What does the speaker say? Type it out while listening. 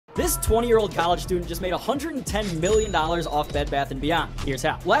This 20-year-old college student just made $110 million off Bed Bath & Beyond. Here's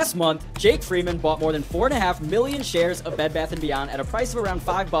how. Last month, Jake Freeman bought more than 4.5 million shares of Bed Bath & Beyond at a price of around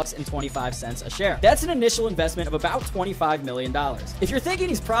 $5.25 a share. That's an initial investment of about $25 million. If you're thinking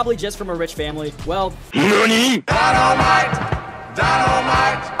he's probably just from a rich family, well... NANI? Dynamite!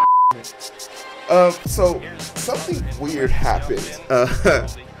 So, something weird happened.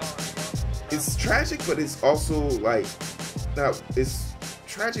 It's tragic, but it's also like... Now, it's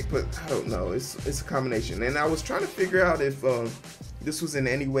tragic, but I don't know. It's a combination. And I was trying to figure out if this was in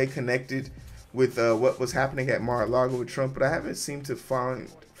any way connected with what was happening at Mar-a-Lago with Trump, but I haven't seemed to find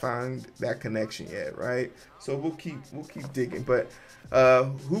that connection yet, right? So we'll keep digging. But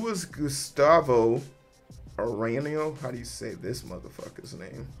who was Gustavo Arnal? How do you say this motherfucker's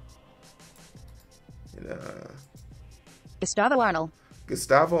name? Gustavo Arnal.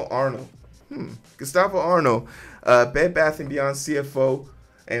 Gustavo Arnal. Gustavo Arnal, Bed Bath & Beyond CFO,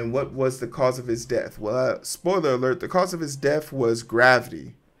 and what was the cause of his death? Well, spoiler alert, the cause of his death was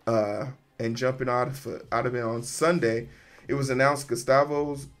gravity, and jumping out of it on Sunday. It was announced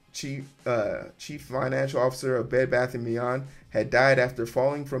Gustavo's chief financial officer of Bed Bath & Beyond had died after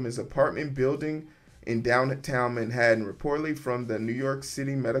falling from his apartment building in downtown Manhattan. Reportedly from the New York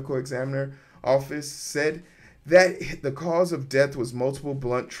City Medical Examiner office said that the cause of death was multiple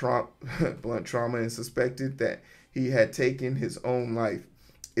blunt trauma and suspected that he had taken his own life.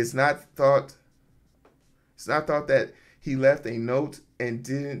 It's not thought that he left a note and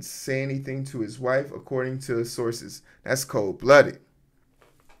didn't say anything to his wife, according to sources. That's cold-blooded.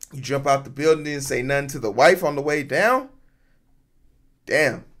 You jump out the building and say nothing to the wife on the way down?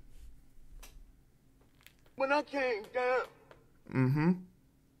 Damn. When I came down.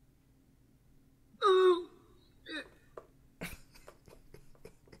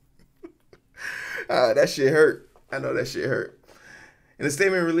 That shit hurt. I know that shit hurt. In a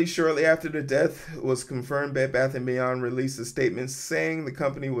statement released shortly after the death was confirmed, Bed Bath & Beyond released a statement saying the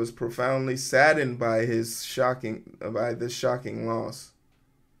company was profoundly saddened by this shocking loss.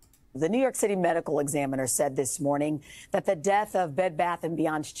 The New York City Medical Examiner said this morning that the death of Bed Bath &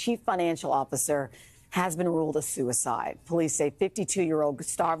 Beyond's chief financial officer has been ruled a suicide. Police say 52-year-old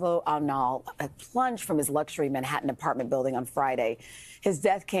Gustavo Arnal plunged from his luxury Manhattan apartment building on Friday. His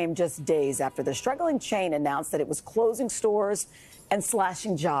death came just days after the struggling chain announced that it was closing stores and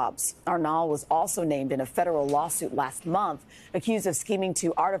slashing jobs. Arnal was also named in a federal lawsuit last month, accused of scheming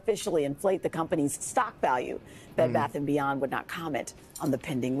to artificially inflate the company's stock value. Bed Bath & Beyond would not comment on the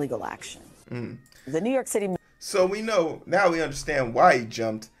pending legal action. The New York City... So we know, now we understand why he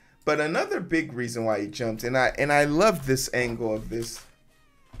jumped. But another big reason why he jumped, and I love this angle of this.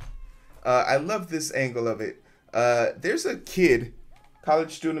 I love this angle of it. There's a kid,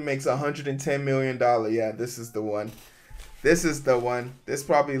 college student, makes $110 million. Yeah, this is the one. This is the one. This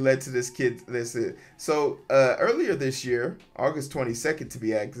probably led to this kid. So earlier this year, August 22nd to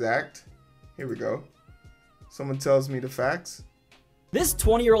be exact. Here we go. Someone tells me the facts. This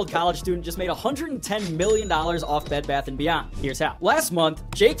 20-year-old college student just made $110 million off Bed Bath & Beyond. Here's how. Last month,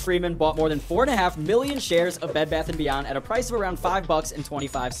 Jake Freeman bought more than 4.5 million shares of Bed Bath & Beyond at a price of around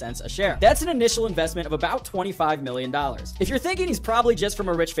 $5.25 a share. That's an initial investment of about $25 million. If you're thinking he's probably just from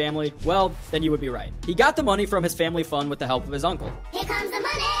a rich family, well, then you would be right. He got the money from his family fund with the help of his uncle. Here comes the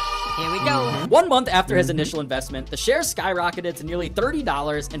money! Here we go. 1 month after his initial investment, the shares skyrocketed to nearly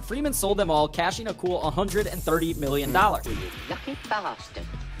 $30, and Freeman sold them all, cashing a cool $130 million. Lucky bastard.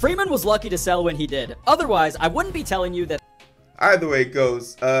 Freeman was lucky to sell when he did. Otherwise, I wouldn't be telling you that. Either way it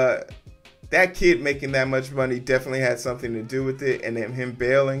goes, that kid making that much money definitely had something to do with it, and then him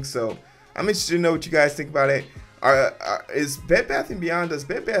bailing. So I'm interested to know what you guys think about it. Is Bed Bath & Beyond, does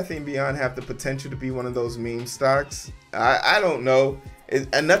Bed Bath & Beyond have the potential to be one of those meme stocks? I don't know.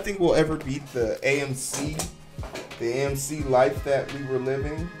 And nothing will ever beat the AMC life that we were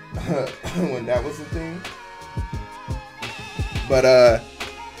living when that was a thing. But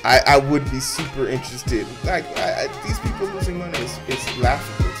I would be super interested. Like these people losing money, it's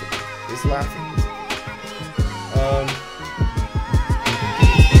laughable to me. It's laughable.